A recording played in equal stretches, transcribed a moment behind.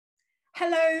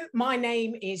Hello, my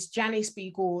name is Janice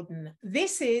B. Gordon.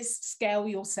 This is Scale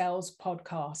Your Sales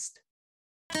podcast.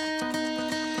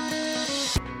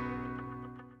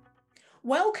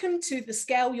 Welcome to the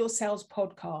Scale Your Sales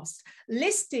podcast,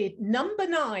 listed number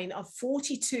 9 of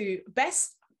 42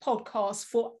 best podcasts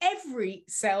for every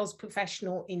sales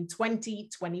professional in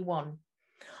 2021.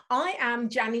 I am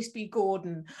Janice B.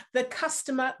 Gordon, the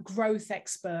customer growth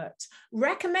expert,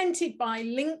 recommended by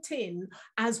LinkedIn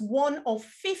as one of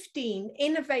 15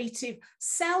 innovative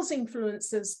sales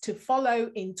influencers to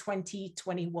follow in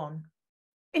 2021.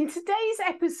 In today's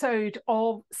episode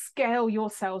of Scale Your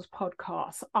Sales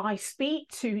podcast, I speak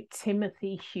to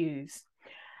Timothy Hughes.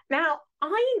 Now,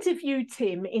 I interviewed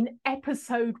Tim in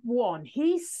episode 1.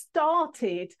 He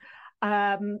started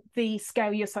the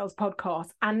Scale Your Sales podcast,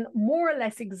 and more or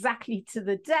less exactly to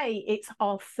the day, it's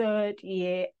our 3rd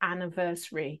year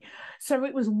anniversary. So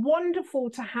it was wonderful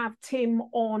to have Tim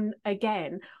on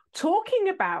again, talking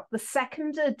about the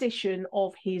 2nd edition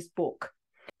of his book.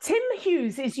 Tim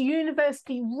Hughes is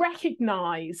universally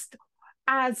recognized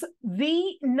as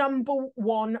the number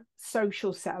 1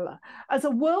 social seller. As a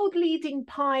world-leading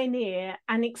pioneer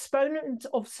and exponent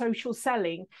of social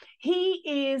selling, he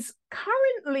is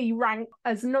currently ranked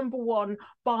as number 1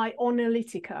 by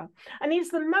Analytica, and he's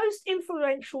the most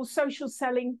influential social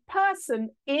selling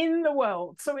person in the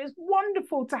world. So it's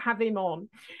wonderful to have him on.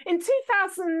 In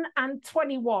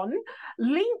 2021,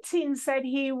 LinkedIn said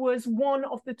he was one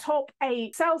of the top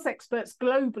 8 sales experts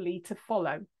globally to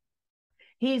follow.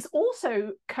 He's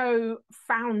also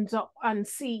co-founder and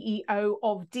CEO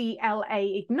of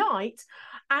DLA Ignite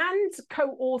and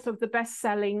co-author of the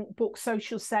best-selling book,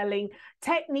 Social Selling: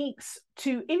 Techniques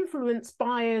to Influence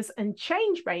Buyers and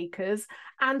Changemakers,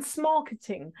 and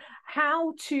Smarketing: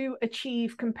 How to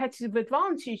Achieve Competitive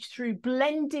Advantage Through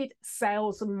Blended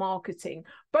Sales and Marketing,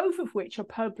 both of which are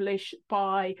published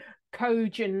by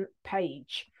Cogent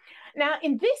Page. Now,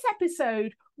 in this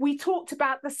episode, we talked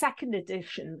about the 2nd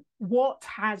edition, what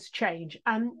has changed.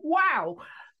 And wow,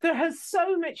 there has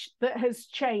so much that has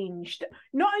changed,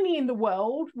 not only in the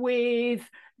world with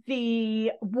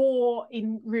the war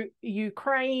in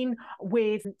Ukraine,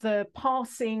 with the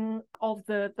passing of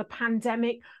the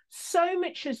pandemic, so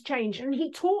much has changed. And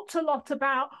he talked a lot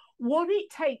about what it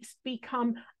takes to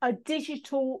become a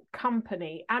digital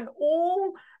company, and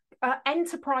all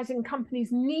enterprising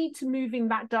companies need to move in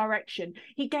that direction.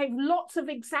 He gave lots of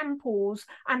examples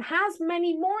and has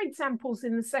many more examples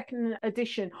in the 2nd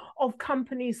edition of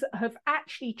companies that have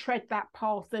actually tread that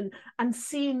path and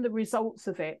seen the results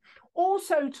of it.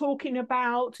 Also talking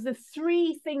about the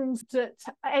 3 things that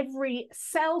every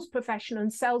sales professional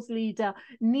and sales leader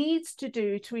needs to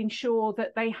do to ensure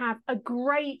that they have a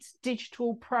great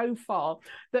digital profile,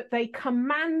 that they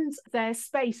command their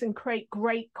space and create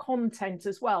great content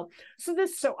as well.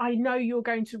 So I know you're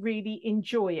going to really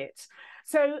enjoy it.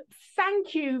 So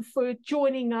thank you for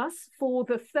joining us for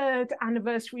the 3rd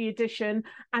anniversary edition,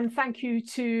 and thank you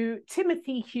to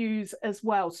Timothy Hughes as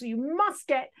well. So you must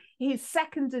get his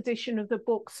 2nd edition of the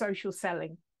book, Social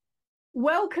Selling.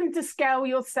 Welcome to Scale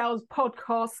Your Sales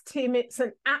podcast, Tim. It's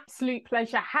an absolute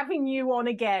pleasure having you on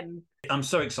again. I'm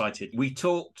so excited. We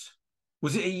talked,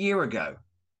 was it a year ago?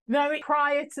 No,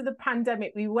 prior to the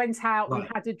pandemic, we went out, right. We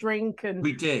had a drink. And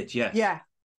we did, yes. Yeah.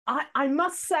 I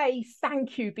must say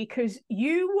thank you, because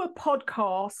you were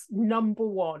podcast number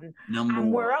 1.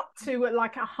 And we're up to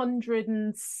like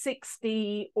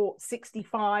 160 or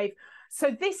 65.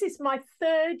 So this is my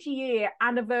 3rd year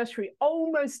anniversary,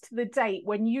 almost to the date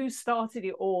when you started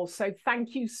it all. So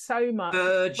thank you so much.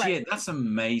 3rd year, that's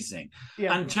amazing.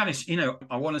 Yeah. And Janice,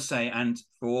 I want to say, and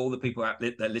for all the people out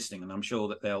there listening, and I'm sure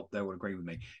that they will agree with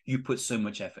me, you put so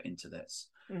much effort into this.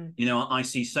 I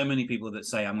see so many people that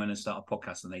say, I'm going to start a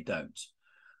podcast, and they don't.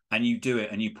 And you do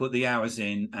it, and you put the hours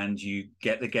in, and you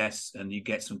get the guests, and you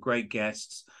get some great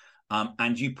guests,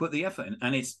 and you put the effort in,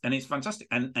 and it's fantastic,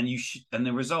 and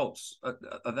the results are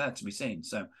there to be seen.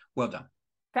 So well done.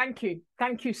 Thank you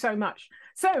so much.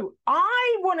 So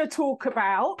I want to talk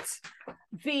about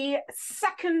the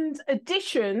 2nd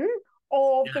edition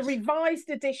of the revised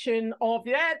edition of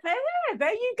there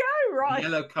you go, right? The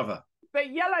yellow cover. The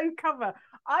yellow cover.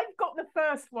 I've got the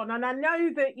 1st one, and I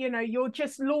know that, you're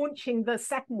just launching the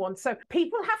 2nd one. So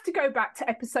people have to go back to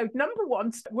episode number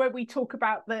 1, where we talk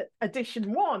about the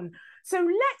edition 1. So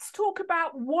let's talk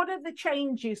about what are the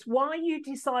changes, why you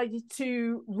decided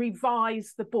to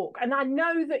revise the book. And I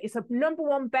know that it's a number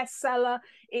 1 bestseller.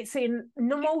 It's in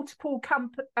multiple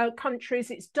countries.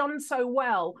 It's done so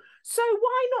well. So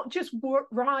why not just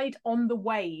ride on the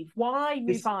wave? Why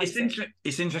revise it?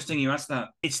 It's interesting you asked that.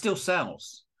 It still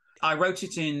sells. I wrote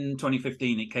it in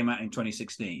 2015. It came out in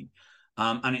 2016.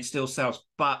 And it still sells,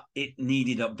 but it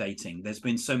needed updating. There's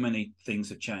been so many things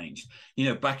have changed.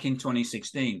 Back in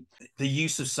 2016, the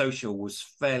use of social was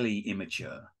fairly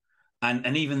immature.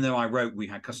 And even though I wrote we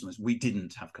had customers, we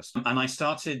didn't have customers. And I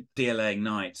started DLA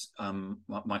Ignite,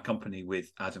 my company,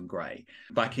 with Adam Gray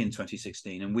back in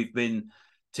 2016. And we've been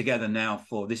together now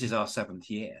this is our 7th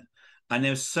year. And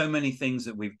there's so many things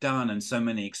that we've done and so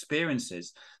many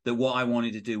experiences that what I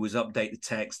wanted to do was update the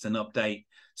text and update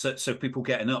so people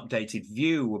get an updated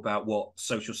view about what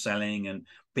social selling and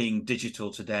being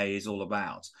digital today is all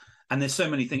about. And there's so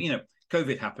many things,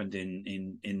 COVID happened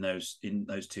in those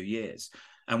 2 years.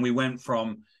 And we went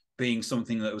from being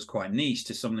something that was quite niche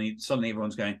to suddenly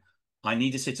everyone's going, I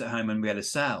need to sit at home and be able to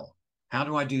sell. How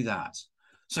do I do that?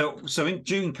 So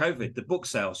during COVID, the book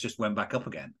sales just went back up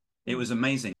again. It was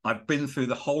amazing. I've been through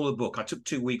the whole of the book. I took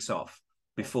 2 weeks off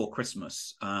before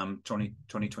Christmas,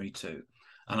 2022.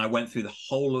 And I went through the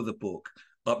whole of the book,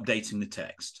 updating the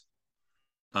text.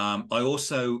 I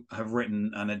also have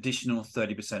written an additional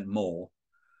 30% more.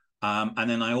 And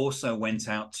then I also went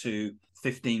out to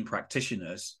 15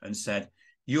 practitioners and said,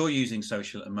 you're using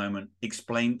social at the moment.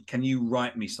 Explain, can you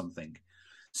write me something?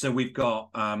 So we've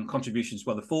got contributions,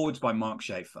 the forwards by Mark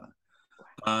Schaefer.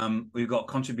 We've got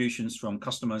contributions from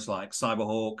customers like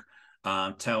Cyberhawk,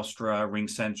 Telstra,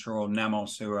 RingCentral,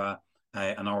 Namos, who are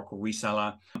an Oracle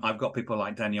reseller. I've got people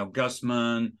like Danielle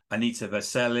Guzman, Anita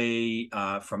Veseli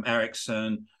from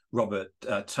Ericsson, Robert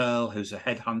Turl, who's a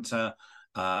headhunter,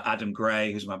 Adam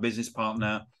Gray, who's my business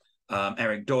partner,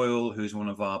 Eric Doyle, who's one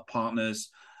of our partners.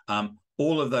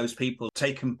 All of those people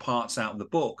taken parts out of the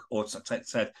book, or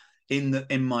said,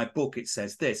 in my book, it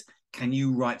says this, can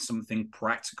you write something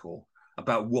practical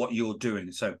about what you're doing?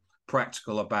 So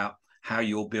practical about how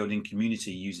you're building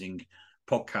community using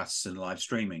podcasts and live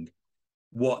streaming.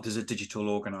 What does a digital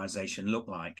organization look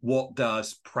like? What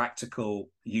does practical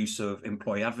use of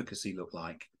employee advocacy look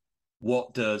like?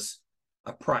 What does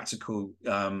a practical,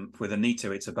 with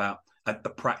Anita, it's about a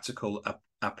practical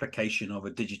application of a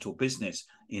digital business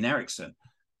in Ericsson.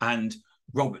 And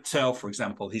Robert Turl, for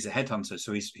example, he's a headhunter.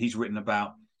 So he's written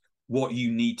about what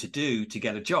you need to do to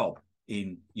get a job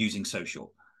in using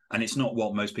social. And it's not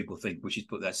what most people think, which is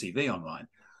put their CV online.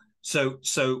 So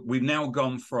we've now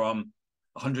gone from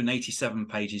 187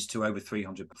 pages to over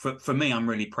 300. For me, I'm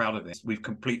really proud of it. We've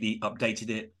completely updated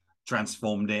it,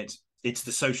 transformed it. It's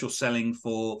the social selling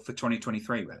for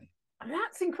 2023, really.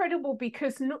 That's incredible,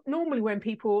 because normally when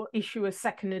people issue a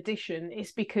second edition,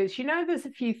 it's because, there's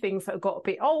a few things that have got a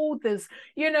bit old. There's,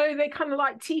 they kind of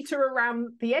like teeter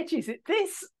around the edges.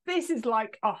 This is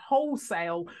like a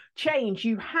wholesale change.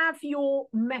 You have your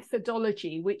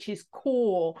methodology, which is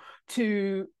core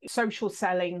to social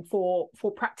selling for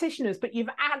practitioners, but you've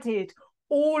added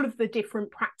all of the different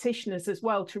practitioners as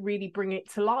well to really bring it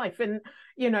to life, and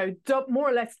more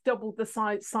or less doubled the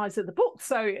size of the book.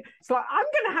 So it's like, I'm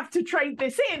going to have to trade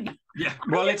this in. Yeah,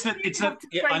 well,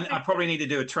 I probably need to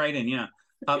do a trade-in. Yeah,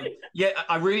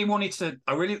 I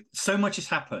really so much has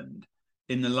happened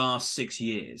in the last 6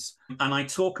 years, and I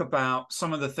talk about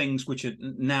some of the things which are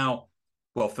now,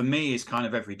 well, for me is kind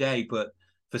of every day, but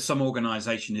for some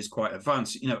organization is quite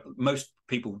advanced. Most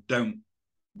people don't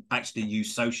actually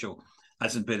use social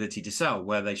as an ability to sell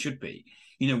where they should be.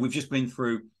 We've just been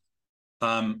through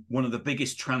one of the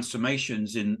biggest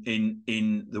transformations in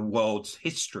the world's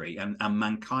history and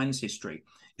mankind's history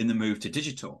in the move to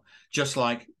digital, just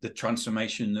like the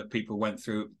transformation that people went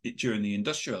through during the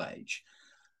industrial age.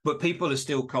 But people are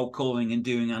still cold calling and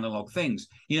doing analog things.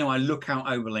 I look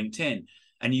out over LinkedIn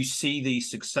and you see these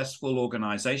successful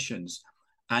organizations,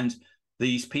 and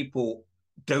these people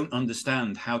don't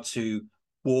understand how to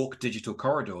walk digital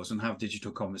corridors and have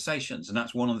digital conversations. And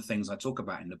that's one of the things I talk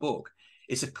about in the book.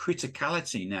 It's a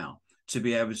criticality now to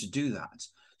be able to do that,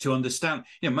 to understand.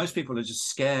 Most people are just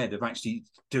scared of actually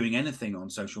doing anything on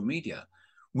social media.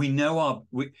 We know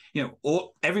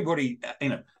everybody,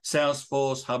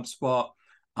 Salesforce, HubSpot,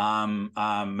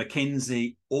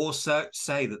 McKinsey also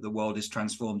say that the world is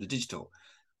transformed to digital.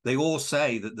 They all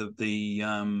say that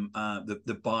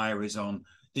the buyer is on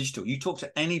digital. You talk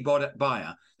to any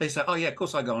buyer, they say, oh yeah, of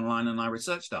course I go online and I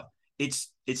research stuff.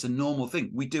 It's a normal thing.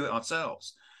 We do it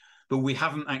ourselves, but we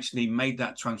haven't actually made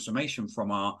that transformation from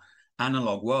our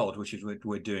analog world, which is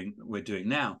we're doing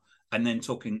now, and then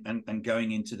talking and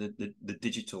going into the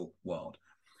digital world.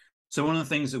 So one of the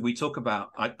things that we talk about,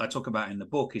 I talk about in the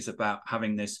book, is about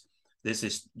having there's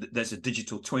a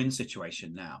digital twin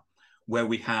situation now, where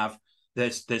we have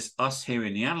there's us here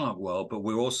in the analog world, but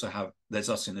we also have there's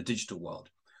us in the digital world.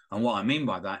 And what I mean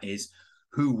by that is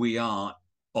who we are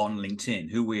on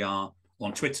LinkedIn, who we are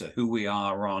on Twitter, who we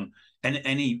are on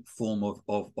any form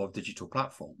of digital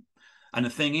platform. And the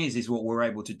thing is what we're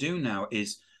able to do now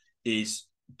is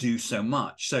do so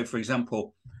much. So, for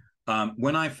example,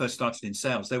 when I first started in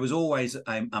sales, there was always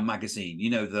a magazine,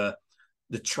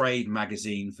 the trade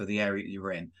magazine for the area that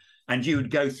you're in. And you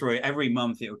would go through it every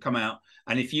month. It would come out,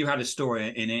 and if you had a story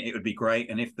in it, it would be great.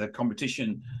 And if the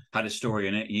competition had a story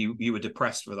in it, you were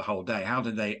depressed for the whole day. How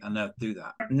did they do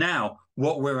that? Now,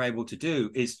 what we're able to do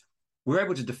is we're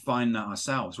able to define that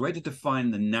ourselves. We're able to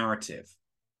define the narrative.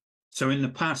 So in the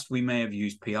past, we may have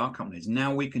used PR companies.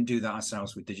 Now we can do that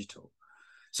ourselves with digital.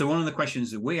 So one of the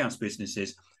questions that we ask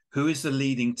businesses, who is the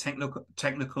leading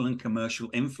technical and commercial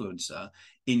influencer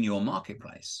in your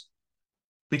marketplace?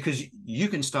 Because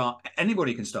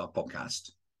anybody can start a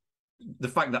podcast. The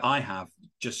fact that I have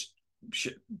just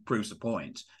proves the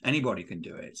point. Anybody can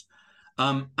do it.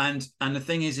 And the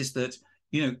thing is that,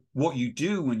 what you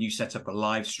do when you set up a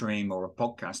live stream or a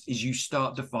podcast is you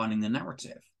start defining the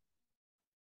narrative.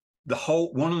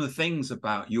 One of the things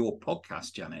about your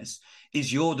podcast, Janice,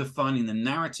 is you're defining the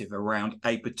narrative around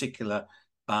a particular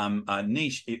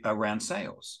niche around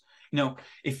sales.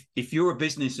 If you're a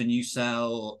business and you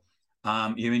sell,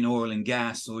 you're in oil and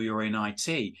gas or you're in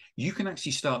IT, you can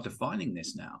actually start defining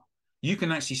this now. You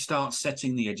can actually start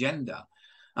setting the agenda.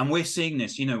 And we're seeing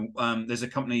this, there's a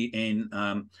company in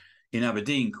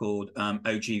Aberdeen called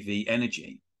OGV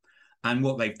Energy. And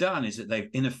what they've done is that they've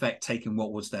in effect taken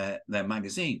what was their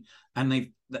magazine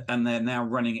and they're now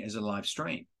running it as a live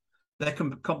stream. Their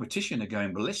competition are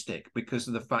going ballistic because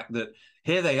of the fact that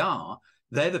here they are.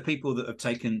 They're the people that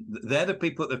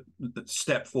that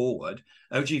step forward.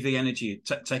 OGV Energy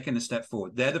taken a step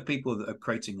forward. They're the people that are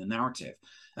creating the narrative,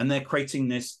 and they're creating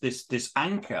this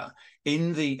anchor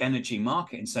in the energy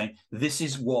market and saying this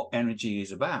is what energy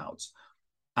is about,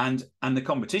 and the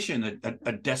competition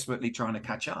are desperately trying to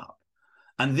catch up.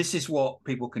 And this is what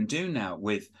people can do now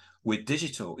with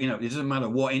digital. It doesn't matter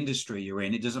what industry you're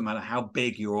in. It doesn't matter how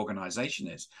big your organization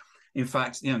is. In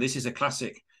fact, this is a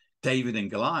classic David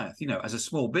and Goliath. As a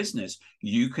small business,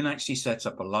 you can actually set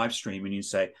up a live stream and you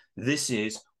say, this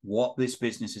is what this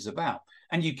business is about.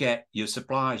 And you get your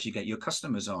suppliers, you get your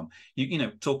customers on,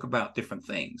 you talk about different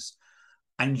things.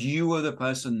 And you are the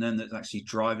person then that's actually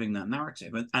driving that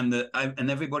narrative.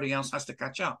 And everybody else has to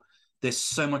catch up. There's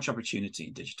so much opportunity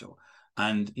in digital.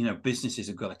 And, businesses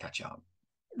have got to catch up.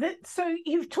 So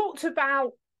you've talked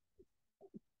about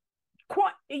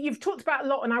a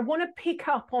lot, and I want to pick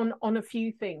up on a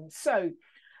few things. So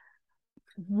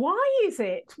why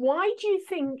do you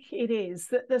think it is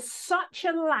that there's such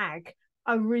a lag,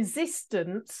 a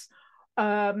resistance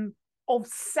of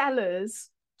sellers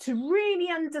to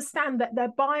really understand that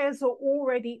their buyers are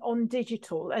already on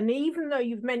digital? And even though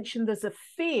you've mentioned there's a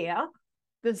fear,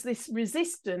 there's this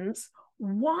resistance.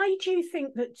 Why do you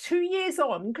think that 2 years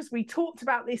on, because we talked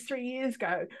about this 3 years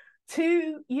ago,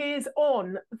 2 years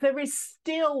on, there is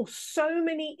still so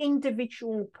many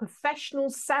individual professional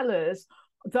sellers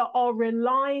that are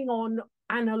relying on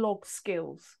analog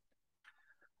skills?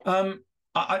 I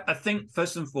think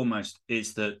first and foremost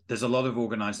is that there's a lot of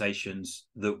organizations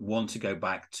that want to go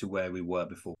back to where we were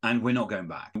before, and we're not going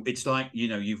back. It's like,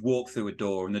 you've walked through a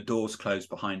door and the door's closed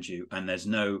behind you and there's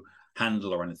no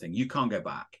handle or anything. You can't go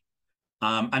back.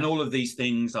 And all of these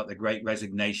things like the Great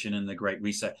Resignation and the Great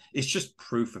Reset, it's just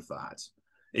proof of that.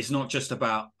 It's not just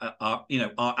about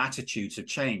our attitudes have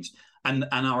changed, and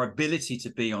our ability to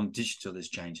be on digital has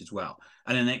changed as well,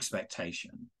 and an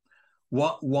expectation.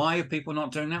 Why are people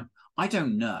not doing that? I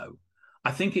don't know.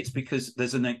 I think it's because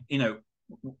there's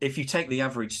if you take the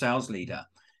average sales leader,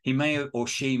 he may or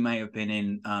she may have been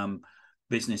in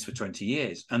business for 20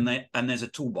 years, and there's a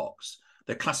toolbox,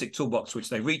 the classic toolbox, which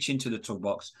they reach into the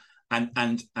toolbox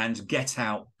and get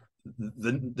out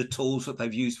the tools that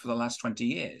they've used for the last 20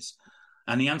 years.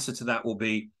 And the answer to that will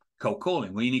be cold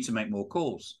calling. Well, you need to make more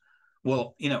calls.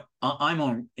 Well,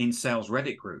 I'm in sales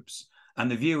Reddit groups,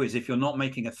 and the view is if you're not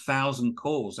making 1,000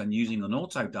 calls and using an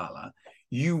auto dialer,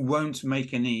 you won't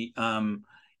make any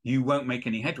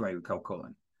headway with cold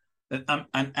calling. And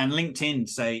LinkedIn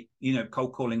say,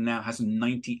 cold calling now has a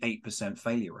 98%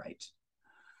 failure rate.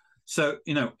 So,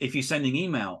 if you're sending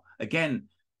email, again,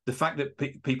 the fact that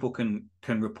people can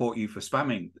report you for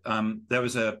spamming. There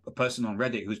was a person on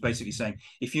Reddit who was basically saying,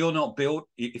 if you're not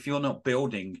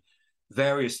building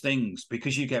various things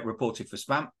because you get reported for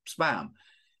spam,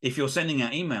 if you're sending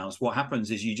out emails, what happens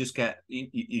is you just get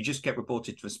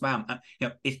reported for spam.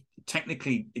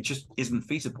 Technically it just isn't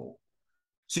feasible.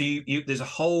 So there's a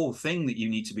whole thing that you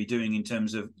need to be doing in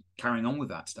terms of carrying on with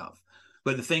that stuff.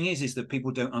 But the thing is that people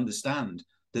don't understand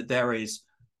that there is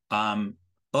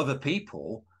other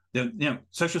people.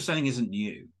 Social selling isn't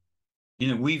new.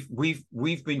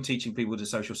 We've been teaching people to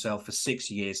social sell for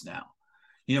 6 years now.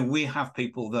 We have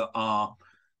people that are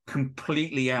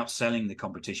completely outselling the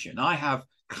competition. I have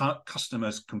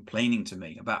customers complaining to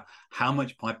me about how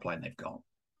much pipeline they've got,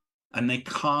 and they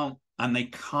can't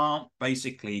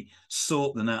basically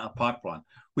sort them out of pipeline.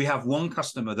 We have one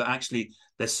customer that actually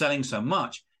they're selling so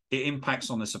much it impacts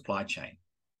on the supply chain.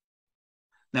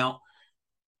 Now,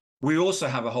 we also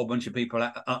have a whole bunch of people,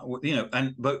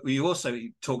 but we also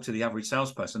talk to the average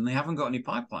salesperson. They haven't got any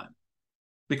pipeline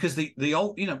because the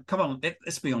old, come on,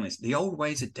 let's be honest, the old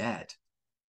ways are dead.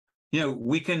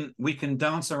 We can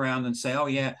dance around and say, oh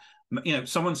yeah,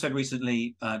 someone said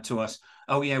recently to us,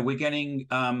 oh yeah, we're getting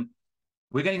a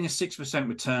 6%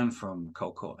 return from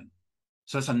cold calling,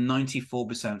 so it's a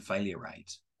 94% failure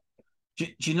rate. Do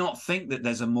you not think that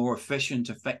there's a more efficient,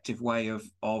 effective way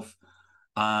of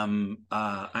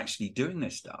actually doing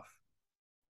this stuff?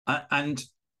 And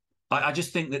I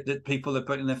just think that people are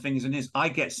putting their fingers in his. I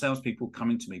get salespeople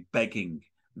coming to me begging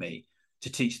me to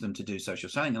teach them to do social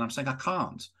selling, and I'm saying I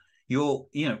can't.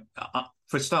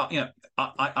 For a start,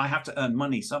 I have to earn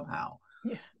money somehow.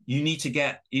 Yeah. You need to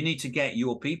get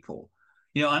your people.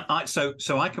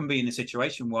 So I can be in a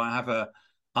situation where I have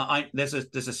there's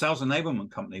a sales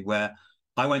enablement company where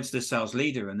I went to the sales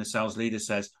leader, and the sales leader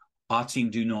says, our team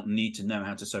do not need to know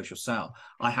how to social sell.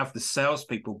 I have the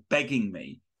salespeople begging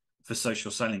me for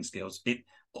social selling skills.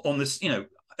 On this,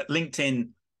 LinkedIn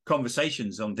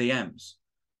conversations on DMs.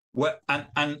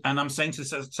 And I'm saying to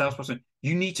the salesperson,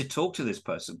 you need to talk to this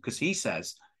person because he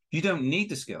says you don't need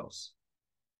the skills.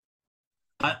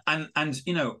 And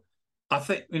I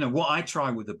think what I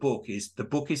try with the book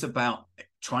is about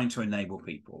trying to enable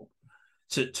people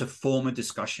to form a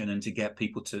discussion and to get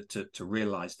people to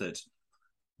realize that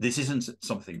this isn't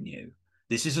something new.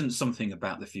 This isn't something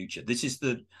about the future. This is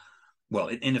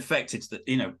in effect, it's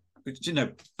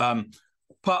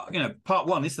part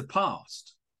one is the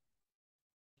past.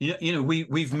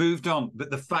 We've moved on, but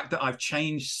the fact that I've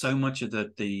changed so much of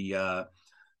the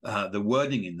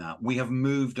wording in that, we have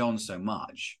moved on so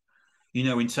much.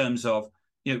 In terms of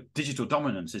digital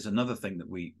dominance is another thing that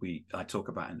I talk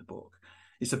about in the book.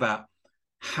 It's about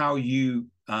how you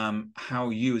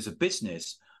as a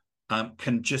business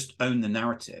can just own the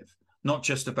narrative, not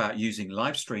just about using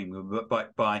live stream,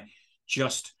 but by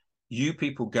just you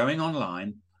people going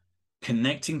online,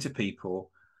 connecting to people,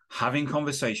 having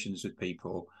conversations with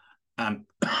people, and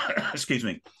excuse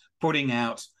me, putting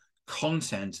out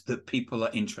content that people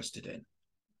are interested in,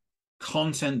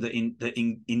 content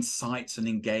that incites and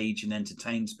engages and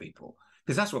entertains people,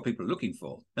 because that's what people are looking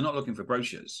for. They're not looking for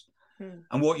brochures.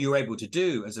 And what you're able to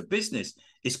do as a business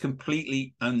is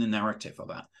completely own the narrative of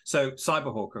that. So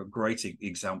Cyberhawk are a great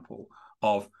example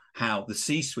of how the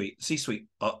C-suite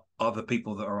are the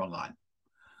people that are online.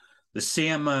 The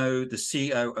CMO, the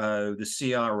COO,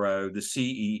 the CRO, the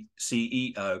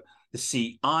CEO, the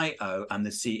CIO, and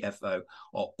the CFO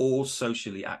are all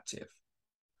socially active.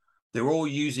 They're all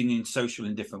using in social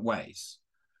in different ways.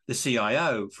 The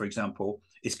CIO, for example,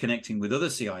 is connecting with other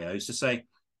CIOs to say,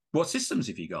 what systems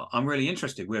have you got? I'm really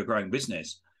interested. We're a growing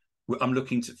business. I'm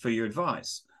looking for your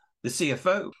advice. The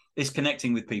CFO is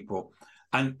connecting with people,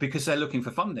 and because they're looking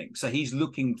for funding. So he's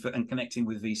looking for and connecting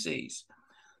with VCs.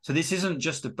 So this isn't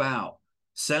just about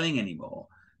selling anymore.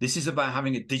 This is about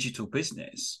having a digital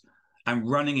business and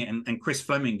running it. And Chris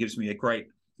Fleming the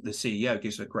CEO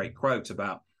gives a great quote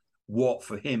about what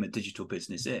for him a digital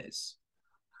business is.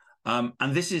 And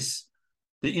this is,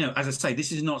 as I say,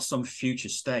 this is not some future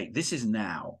state. This is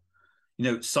now.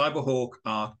 Cyberhawk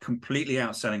are completely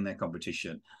outselling their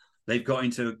competition. They've got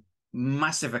into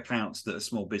massive accounts that a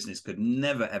small business could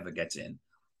never, ever get in.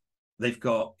 They've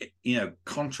got,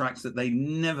 contracts that they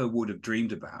never would have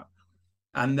dreamed about.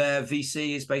 And their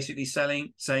VC is basically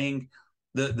saying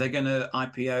that they're going to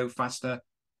IPO faster,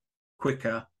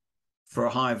 quicker, for a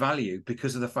higher value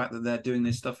because of the fact that they're doing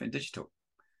this stuff in digital.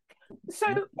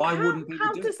 So why wouldn't people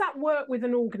how does that work with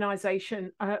an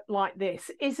organization like this?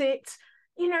 Is it,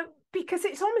 because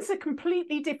it's almost a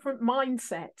completely different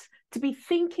mindset to be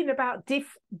thinking about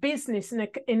business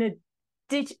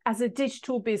as a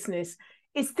digital business,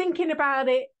 is thinking about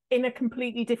it in a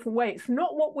completely different way. It's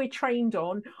not what we're trained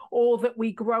on or that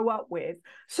we grow up with.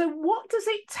 So what does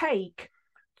it take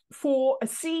for a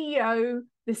CEO,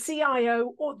 the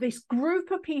CIO, or this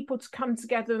group of people to come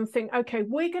together and think, okay,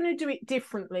 we're going to do it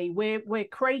differently. We're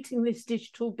creating this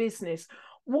digital business.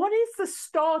 What is the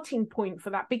starting point for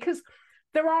that? Because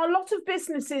there are a lot of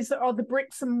businesses that are the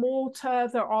bricks and mortar,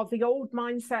 that are the old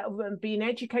mindset of being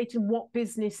educated in what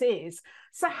business is.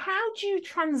 So how do you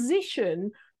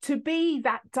transition to be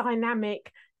that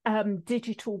dynamic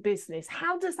digital business?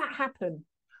 How does that happen?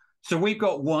 So we've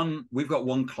got one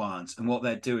client, and what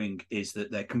they're doing is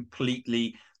that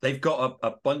they've got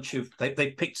a bunch of,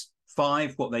 they've picked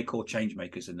 5 what they call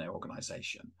changemakers in their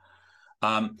organization.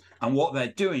 And what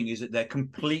they're doing is that they're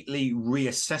completely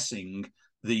reassessing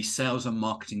the sales and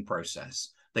marketing process.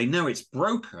 They know it's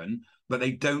broken, but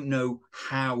they don't know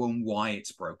how and why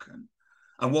it's broken.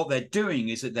 And what they're doing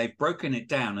is that they've broken it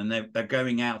down, and they're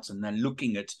going out and they're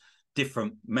looking at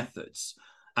different methods.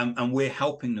 And we're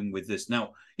helping them with this.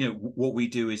 Now, what we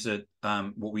do is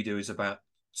about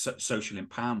social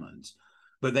empowerment.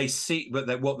 But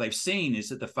what they've seen is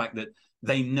that the fact that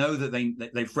they know that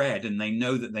they've read, and they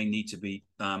know that they need to be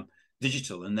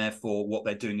digital, and therefore what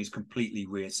they're doing is completely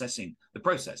reassessing the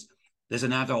process. There's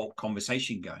an adult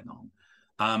conversation going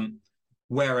on,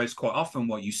 whereas quite often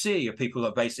what you see are people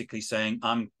are basically saying,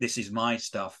 "This is my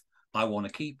stuff. I want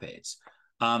to keep it."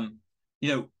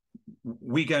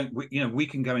 We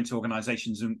can go into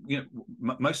organizations, and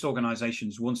most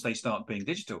organizations, once they start being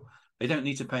digital, they don't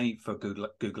need to pay for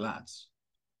Google ads.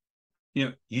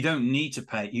 You don't need to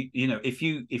pay.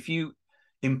 If you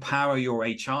empower your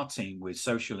HR team with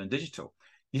social and digital,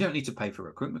 you don't need to pay for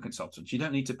recruitment consultants. You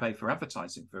don't need to pay for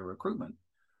advertising for recruitment,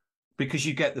 because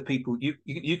you get the people.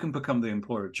 You can become the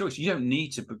employer of choice. You don't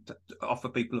need to offer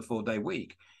people a 4-day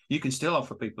week. You can still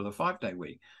offer people a 5-day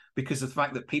week, because of the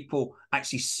fact that people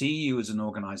actually see you as an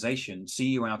organization, see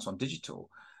you out on digital,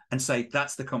 and say,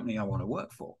 that's the company I want to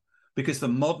work for. Because the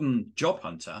modern job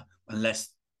hunter,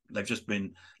 unless they've just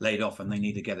been laid off and they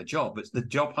need to get a job, it's the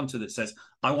job hunter that says,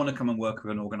 I want to come and work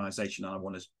with an organization, and I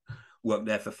want to work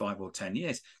there for 5 or 10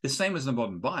 years. The same as the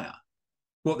modern buyer.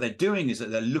 What they're doing is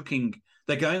that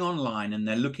they're going online, and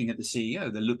they're looking at the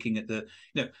CEO. They're looking at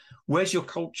where's your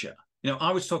culture?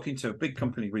 I was talking to a big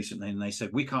company recently, and they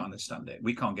said, we can't understand it.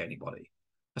 We can't get anybody.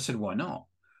 I said, why not?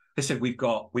 They said, we've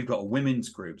got women's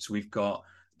groups. We've got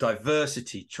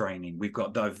diversity training. We've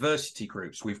got diversity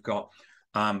groups. We've got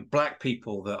Black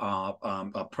people that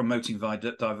are promoting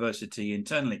diversity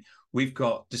internally. We've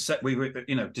got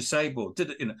disabled.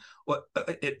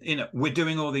 We're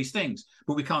doing all these things,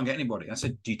 but we can't get anybody. I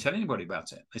said, do you tell anybody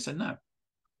about it? They said, no.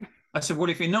 I said,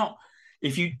 well, if you're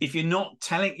not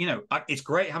telling, it's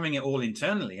great having it all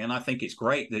internally, and I think it's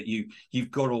great that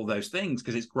you've got all those things,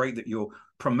 because it's great that you're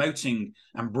promoting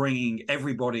and bringing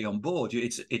everybody on board.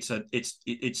 It's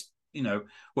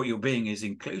what you're being is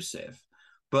inclusive.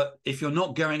 But if you're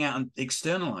not going out and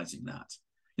externalizing that,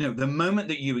 the moment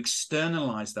that you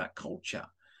externalize that culture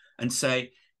and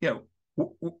say, here's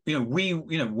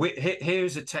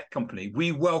a tech company,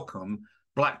 we welcome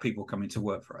Black people coming to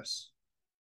work for us,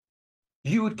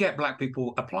 you would get Black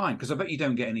people applying, because I bet you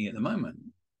don't get any at the moment.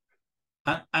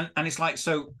 And it's like,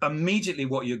 so immediately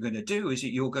what you're going to do is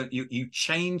you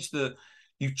change the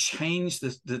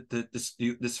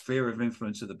sphere of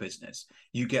influence of the business.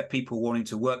 You get people wanting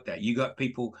to work there. You got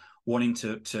people wanting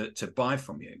to buy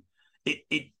from you.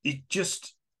 It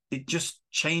just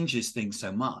changes things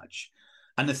so much.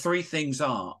 And the 3 things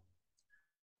are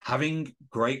having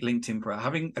great LinkedIn,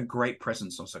 having a great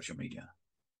presence on social media.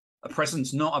 A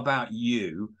presence not about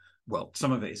you. Well,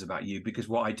 some of it is about you, because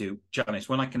what I do, Janice,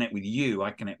 when I connect with you,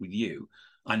 I connect with you.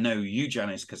 I know you,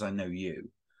 Janice, because I know you.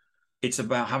 It's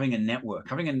about having a network,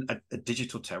 having a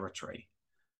digital territory.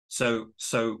 So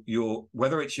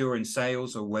whether you're in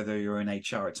sales or whether you're in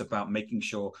HR, it's about making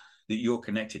sure that you're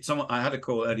connected. I had a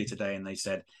call earlier today, and they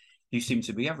said, you seem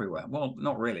to be everywhere. Well,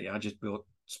 not really. I just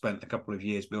spent a couple of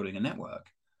years building a network.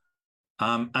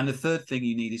 And the 3rd thing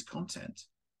you need is content,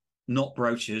 not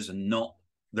brochures and not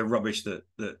the rubbish that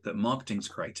marketing's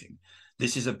creating.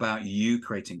 This is about you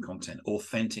creating content,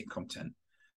 authentic content.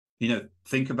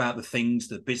 Think about the things,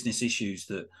 the business issues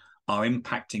that are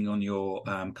impacting on your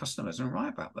customers, and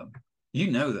write about them.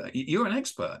 That you're an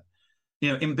expert.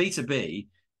 In B2B,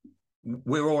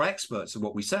 we're all experts of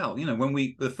what we sell.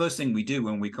 The first thing we do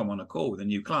when we come on a call with a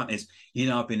new client is,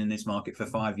 I've been in this market for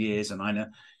 5 years, and I know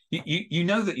you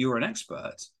know that you're an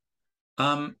expert.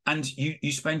 And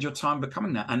you spend your time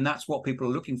becoming that. And that's what people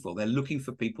are looking for. They're looking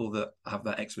for people that have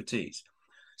that expertise.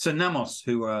 So Namos,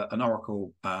 who are an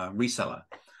Oracle reseller,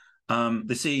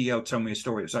 the CEO told me a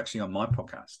story. It was actually on my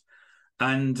podcast.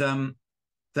 And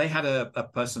they had a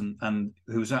person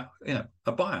who's a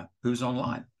buyer who's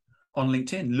online on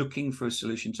LinkedIn looking for a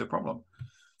solution to a problem.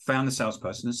 Found the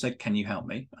salesperson and said, can you help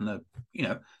me? And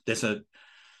there's a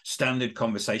standard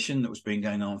conversation that was been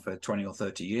going on for 20 or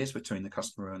 30 years between the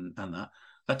customer and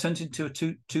that turned into a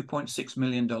 $2.6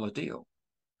 million deal.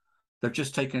 They've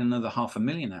just taken another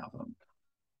 $500,000 out of them.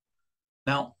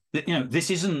 Now,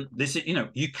 this is,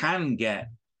 you can get,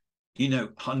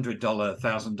 $100,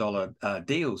 $1,000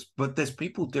 deals, but there's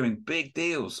people doing big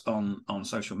deals on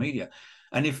social media.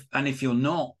 And if you're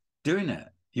not doing it,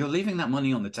 you're leaving that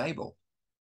money on the table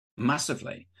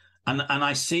massively. And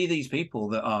I see these people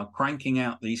that are cranking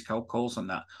out these cold calls on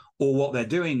that, or what they're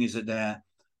doing is that they're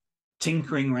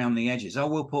tinkering around the edges.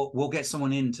 Oh, we'll get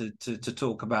someone in to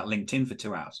talk about LinkedIn for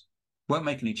 2 hours. Won't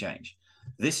make any change.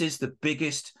 This is the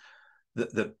biggest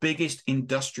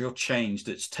industrial change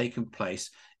that's taken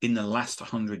place in the last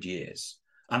 100 years.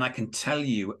 And I can tell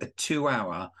you a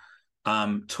 2-hour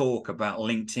talk about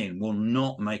LinkedIn will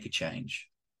not make a change.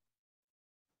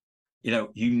 You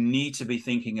need to be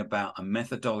thinking about a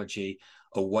methodology,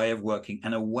 a way of working,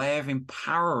 and a way of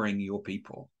empowering your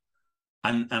people.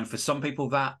 And for some people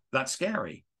that's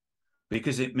scary,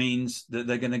 because it means that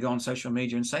they're going to go on social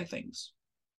media and say things.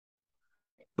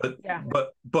 But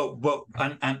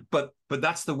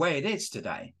that's the way it is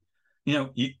today.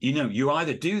 You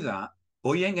either do that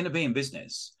or you ain't going to be in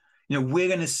business. We're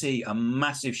going to see a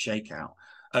massive shakeout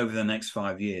over the next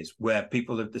 5 years where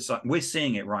people have decided. We're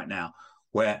seeing it right now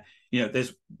where,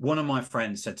 there's one of my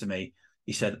friends said to me,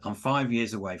 he said, I'm 5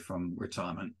 years away from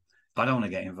retirement. I don't want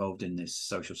to get involved in this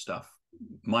social stuff.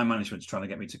 My management's trying to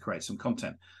get me to create some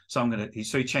content. So he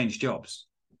changed jobs.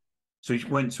 So he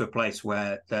went to a place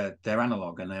where they're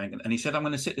analog, and he said, I'm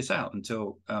going to sit this out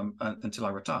until I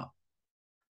retire.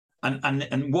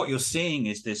 And what you're seeing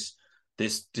is this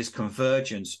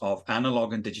convergence of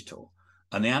analog and digital.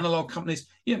 And the analog companies,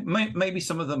 maybe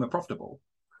some of them are profitable,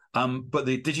 but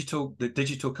the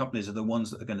digital companies are the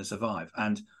ones that are going to survive.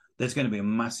 And there's going to be a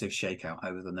massive shakeout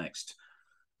over the next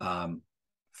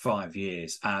 5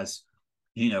 years, as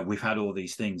we've had all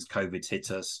these things. COVID's hit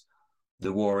us,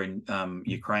 the war in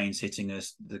Ukraine's hitting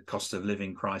us, the cost of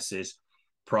living crisis,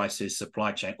 prices,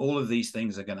 supply chain. All of these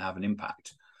things are going to have an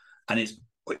impact, and it's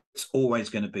always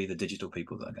going to be the digital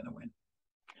people that are going to win.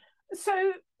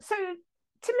 So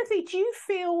Timothy, do you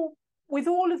feel with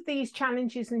all of these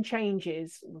challenges and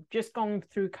changes, we've just gone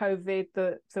through COVID,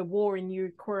 the war in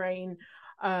Ukraine,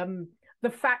 the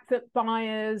fact that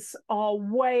buyers are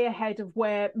way ahead of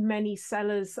where many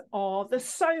sellers are, there's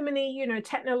so many,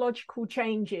 technological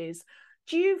changes.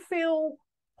 Do you feel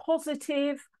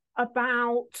positive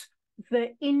about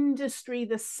the industry,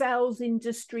 the sales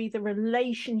industry, the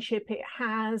relationship it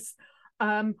has?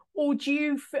 Or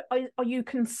are you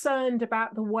concerned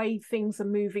about the way things are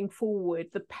moving forward,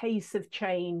 the pace of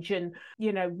change, and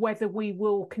whether we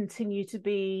will continue to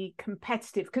be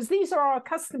competitive? Because these are our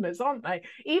customers, aren't they?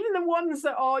 Even the ones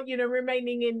that are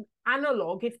remaining in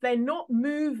analog, if they're not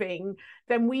moving,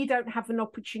 then we don't have an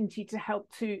opportunity to help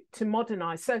to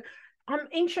modernize. So I'm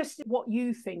interested in what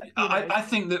you think. I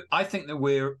think that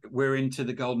we're into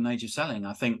the golden age of selling.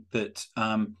 I think that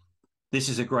this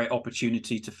is a great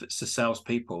opportunity for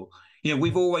salespeople.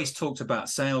 We've always talked about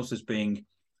sales as being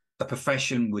a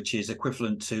profession which is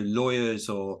equivalent to lawyers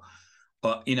or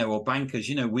bankers.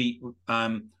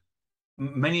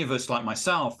 Many of us, like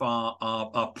myself,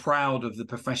 are proud of the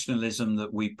professionalism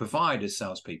that we provide as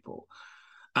salespeople,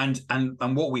 and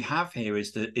what we have here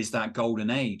is that golden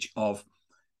age of,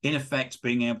 in effect,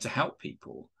 being able to help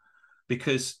people,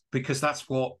 because that's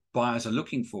what buyers are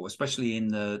looking for, especially in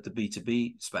the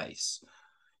B2B space.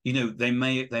 They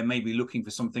may be looking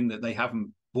for something that they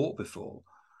haven't bought before,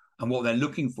 and what they're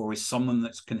looking for is someone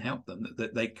that can help them,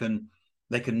 that they can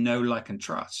know, like, and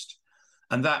trust,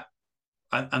 and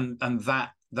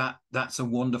that's a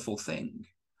wonderful thing.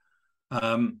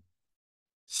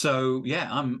 So yeah,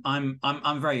 I'm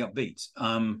very upbeat.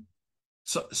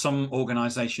 So some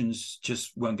organizations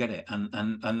just won't get it,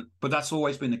 but that's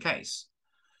always been the case.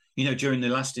 During the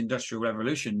last industrial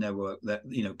revolution, there were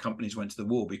companies went to the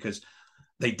wall because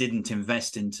they didn't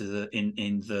invest into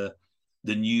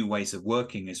the new ways of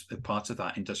working as part of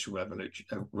that industrial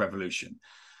revolution,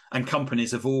 and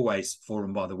companies have always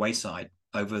fallen by the wayside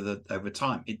over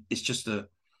time.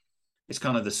 It's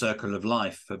kind of the circle of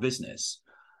life for business.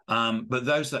 But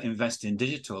those that invest in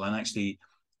digital and actually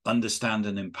understand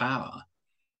and empower,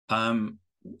 from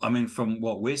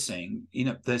what we're seeing,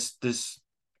 there's the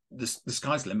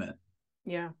sky's the limit.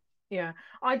 Yeah.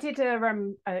 I did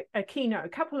a keynote a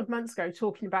couple of months ago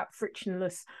talking about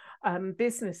frictionless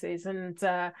businesses, and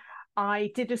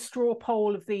I did a straw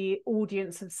poll of the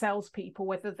audience of salespeople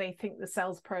whether they think the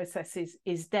sales process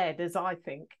is dead, as I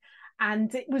think.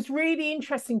 And it was really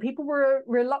interesting. People were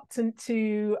reluctant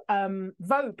to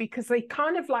vote because they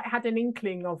kind of had an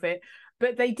inkling of it,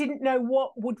 but they didn't know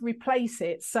what would replace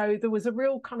it. So there was a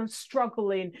real kind of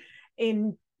struggle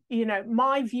in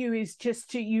my view is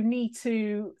just you need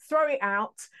to throw it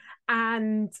out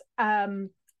and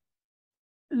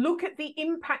look at the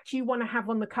impact you want to have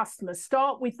on the customer.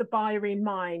 Start with the buyer in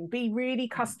mind, be really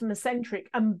customer centric,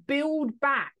 and build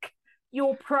back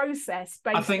your process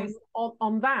based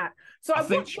on that. So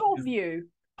what's your view?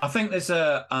 I think there's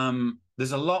a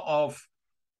lot of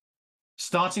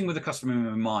starting with the customer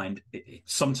in mind. It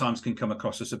sometimes can come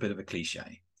across as a bit of a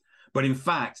cliche, but in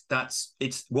fact,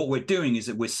 it's what we're doing is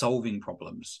that we're solving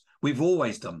problems. We've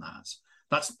always done that.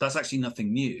 That's actually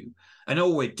nothing new. And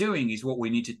all we're doing is all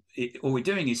we're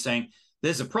doing is saying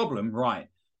there's a problem, right?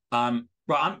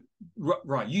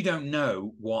 Right. You don't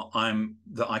know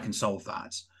that I can solve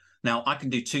that. Now I can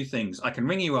do two things. I can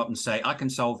ring you up and say I can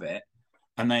solve it,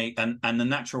 and the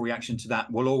natural reaction to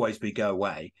that will always be go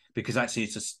away, because actually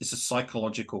it's a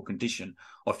psychological condition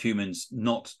of humans.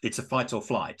 It's a fight or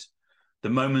flight. The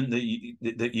moment that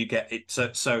you get it,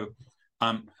 so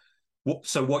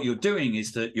what you're doing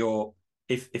is that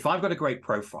if I've got a great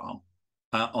profile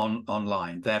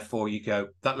online, therefore you go,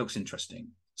 that looks interesting.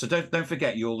 So don't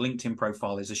forget, your LinkedIn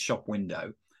profile is a shop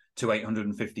window to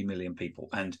 850 million people,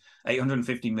 and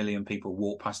 850 million people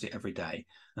walk past it every day,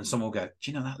 and someone will go,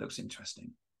 do you know, that looks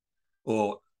interesting,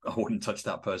 or I wouldn't touch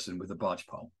that person with a barge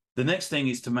pole. The next thing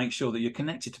is to make sure that you're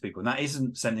connected to people, and that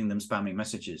isn't sending them spamming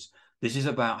messages. This is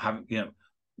about having,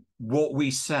 what we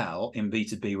sell in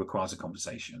B2B requires a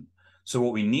conversation. So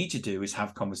what we need to do is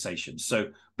have conversations. So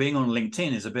being on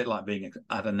LinkedIn is a bit like being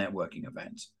at a networking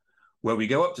event, where we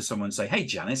go up to someone and say, hey,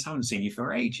 Janice, I haven't seen you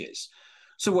for ages.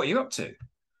 So what are you up to?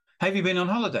 Have you been on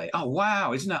holiday? Oh,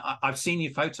 wow. Isn't it? I've seen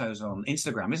your photos on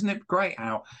Instagram. Isn't it great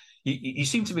how you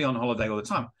seem to be on holiday all the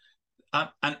time?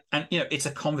 And it's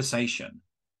a conversation.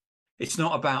 It's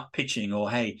not about pitching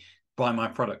or, hey, buy my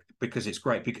product because it's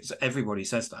great, because everybody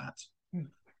says that.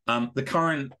 The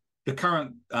current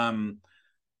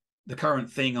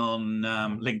thing on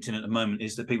LinkedIn at the moment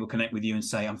is that people connect with you and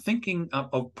say, I'm thinking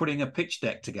of putting a pitch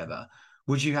deck together.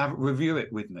 Would you review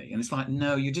it with me? And it's like,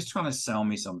 no, you're just trying to sell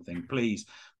me something. Please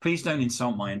don't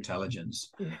insult my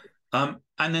intelligence. And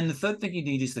then the third thing you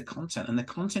need is the content. And the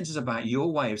content is about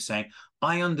your way of saying,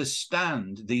 I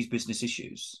understand these business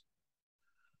issues.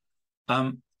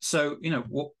 So,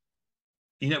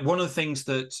 one of the things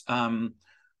that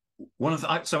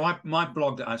my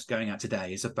blog that I was going at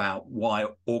today is about why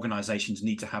organizations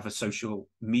need to have a social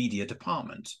media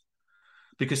department,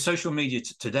 because social media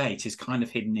to date is kind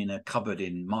of hidden in a cupboard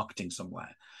in marketing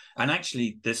somewhere. And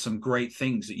actually there's some great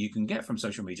things that you can get from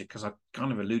social media, because I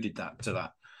kind of alluded to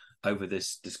that over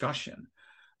this discussion.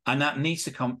 And that needs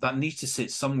to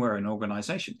sit somewhere in an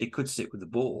organization. It could sit with the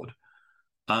board.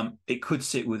 It could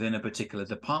sit within a particular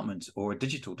department or a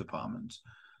digital department.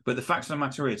 But the fact of the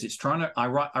matter is, I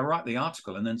write the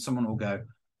article, and then someone will go,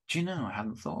 do you know, I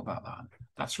hadn't thought about that.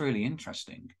 That's really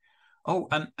interesting. Oh,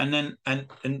 and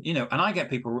I get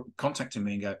people contacting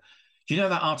me and go, do you know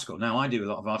that article? Now I do a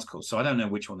lot of articles, so I don't know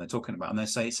which one they're talking about. And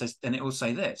it will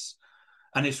say this.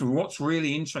 And what's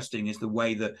really interesting is the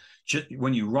way that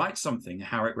when you write something,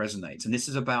 how it resonates. And this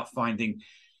is about finding,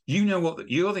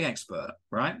 you're the expert,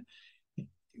 right?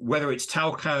 Whether it's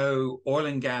telco, oil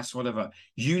and gas, whatever,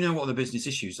 you know what the business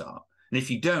issues are. And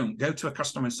if you don't, go to a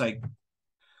customer and say,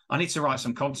 I need to write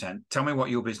some content. Tell me what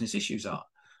your business issues are.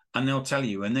 And they'll tell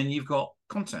you. And then you've got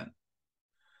content.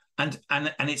 And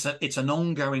it's an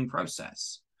ongoing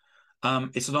process.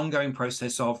 It's an ongoing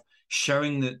process of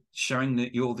showing that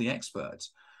you're the expert.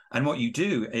 And what you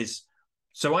do is,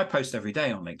 so I post every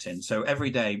day on LinkedIn. So every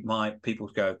day my people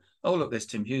go, oh, look, there's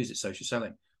Tim Hughes at Social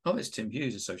Selling. Oh, there's Tim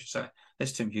Hughes at Social Selling.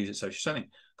 There's Tim Hughes at Social Selling.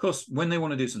 Of course, when they want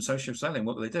to do some social selling,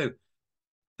 what do?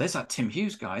 There's that Tim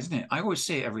Hughes guy, isn't it? I always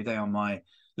see it every day on my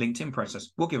LinkedIn process.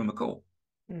 We'll give them a call.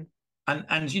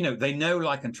 And they know,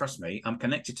 like, and trust me, I'm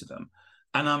connected to them,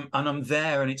 and I'm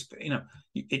there, and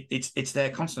it's there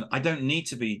constant. I don't need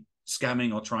to be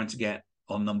scamming or trying to get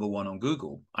on number one on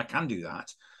Google. I can do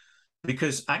that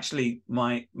because actually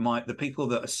the people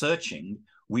that are searching,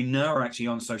 we know, are actually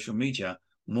on social media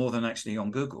more than actually on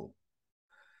Google.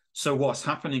 So what's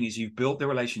happening is you've built the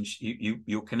relationship,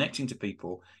 you're connecting to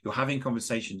people, you're having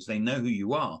conversations, they know who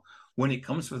you are. When it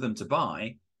comes for them to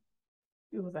buy,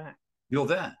 you're there.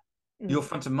 You're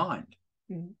front of mind.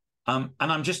 And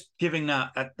I'm just giving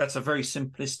that's a very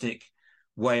simplistic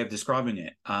way of describing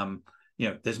it.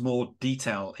 There's more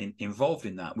detail involved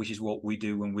in that, which is what we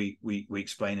do when we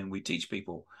explain and we teach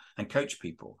people and coach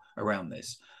people around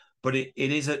this. But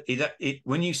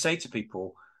when you say to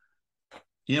people,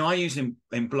 I use in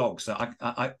blogs that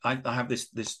I have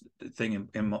this thing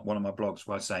in one of my blogs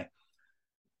where I say,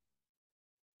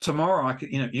 tomorrow I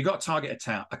could, you got a Target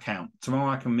account.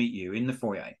 Tomorrow I can meet you in the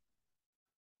foyer.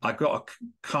 I've got a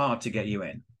card to get you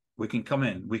in. We can come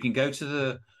in. We can go to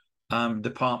the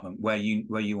department where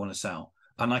you want to sell,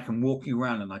 and I can walk you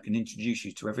around and I can introduce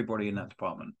you to everybody in that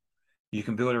department. You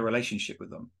can build a relationship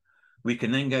with them. we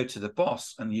can then go to the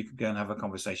boss and you can go and have a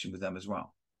conversation with them as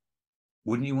well.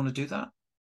 Wouldn't you want to do that?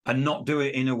 And not do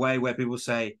it in a way where people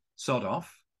say, sod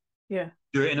off. Yeah.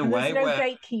 Do it in a way there's no where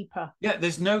gatekeeper. Yeah,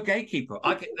 there's no gatekeeper.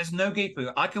 There's no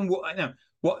gatekeeper. And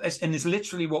it's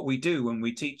literally what we do when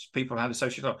we teach people how to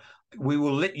social talk.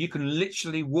 You can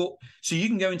literally walk. So you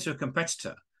can go into a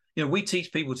competitor. We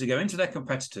teach people to go into their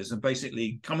competitors and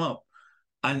basically come up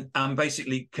and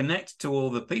basically connect to all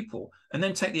the people and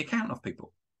then take the account off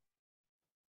people.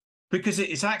 Because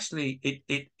it's actually,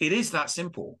 it is that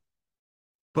simple.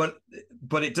 But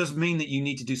it does mean that you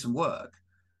need to do some work.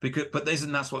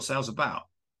 That's what sales about.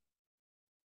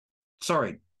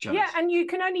 Sorry, Janice. Yeah, and you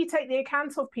can only take the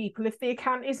account of people if the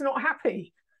account is not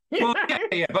happy. Well,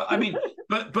 yeah, but I mean,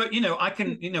 but I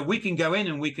can, we can go in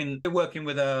and we're working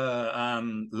with a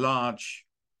large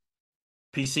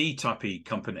PC type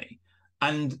company,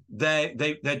 and they're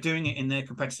doing it in their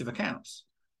competitive accounts.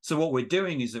 So what we're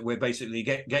doing is that we're basically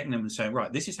getting them and saying,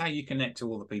 right, this is how you connect to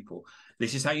all the people.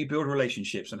 This is how you build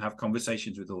relationships and have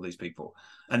conversations with all these people.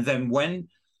 And then when,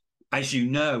 as you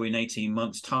know, in 18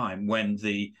 months' time, when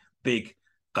the big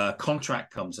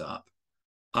contract comes up,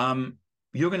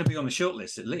 you're going to be on the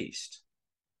shortlist at least.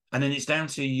 And then it's down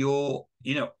to your,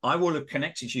 I will have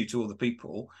connected you to all the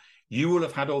people. You will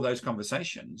have had all those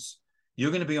conversations.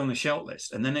 You're going to be on the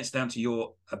shortlist. And then it's down to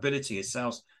your ability as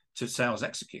sales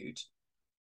execute.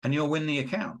 And you'll win the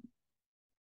account.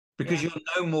 Because you'll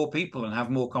know more people and have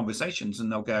more conversations,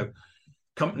 and they'll go,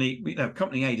 company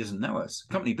A doesn't know us.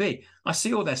 Company B, I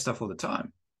see all their stuff all the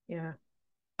time. Yeah.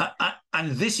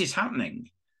 And this is happening.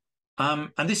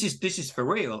 And this is for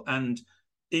real. And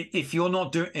if you're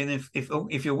not doing, and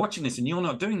if you're watching this and you're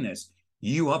not doing this,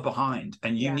 you are behind,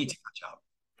 and you need to catch up.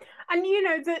 And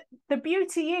the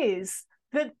beauty is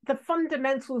that the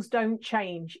fundamentals don't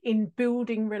change in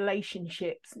building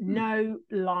relationships, know,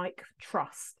 like,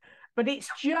 trust. But it's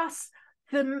just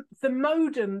the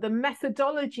modem, the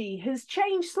methodology has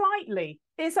changed slightly.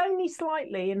 It's only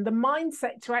slightly, and the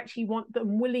mindset to actually want the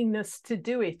willingness to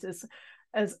do it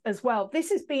as well. This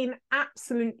has been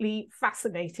absolutely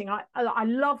fascinating. I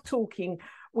love talking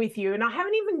with you, and I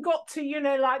haven't even got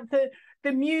to like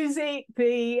the music,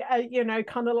 the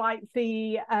kind of like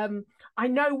the I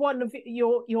know one of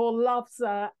your loves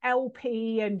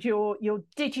LP and your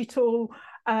digital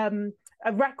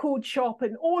a record shop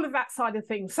and all of that side of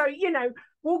things. So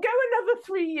we'll go another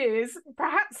 3 years,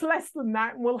 perhaps less than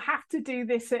that, and we'll have to do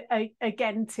this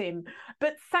again, Tim.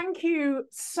 But thank you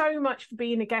so much for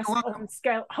being a guest on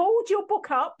Scale. Hold your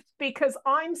book up, because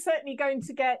I'm certainly going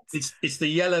to get... It's the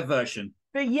yellow version.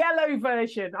 The yellow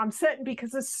version. I'm certain,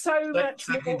 because there's so much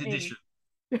more edition.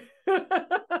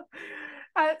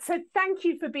 So thank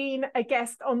you for being a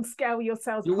guest on Scale Your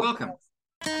Sales. You're welcome.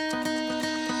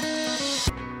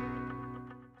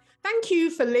 Thank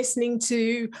you for listening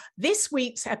to this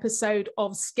week's episode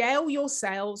of Scale Your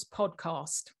Sales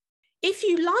podcast. If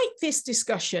you like this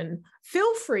discussion,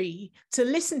 feel free to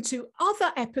listen to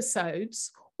other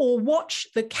episodes or watch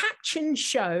the captioned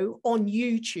show on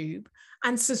YouTube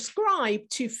and subscribe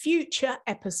to future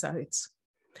episodes.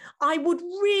 I would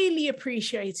really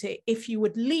appreciate it if you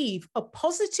would leave a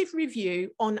positive review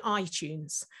on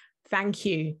iTunes. Thank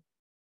you.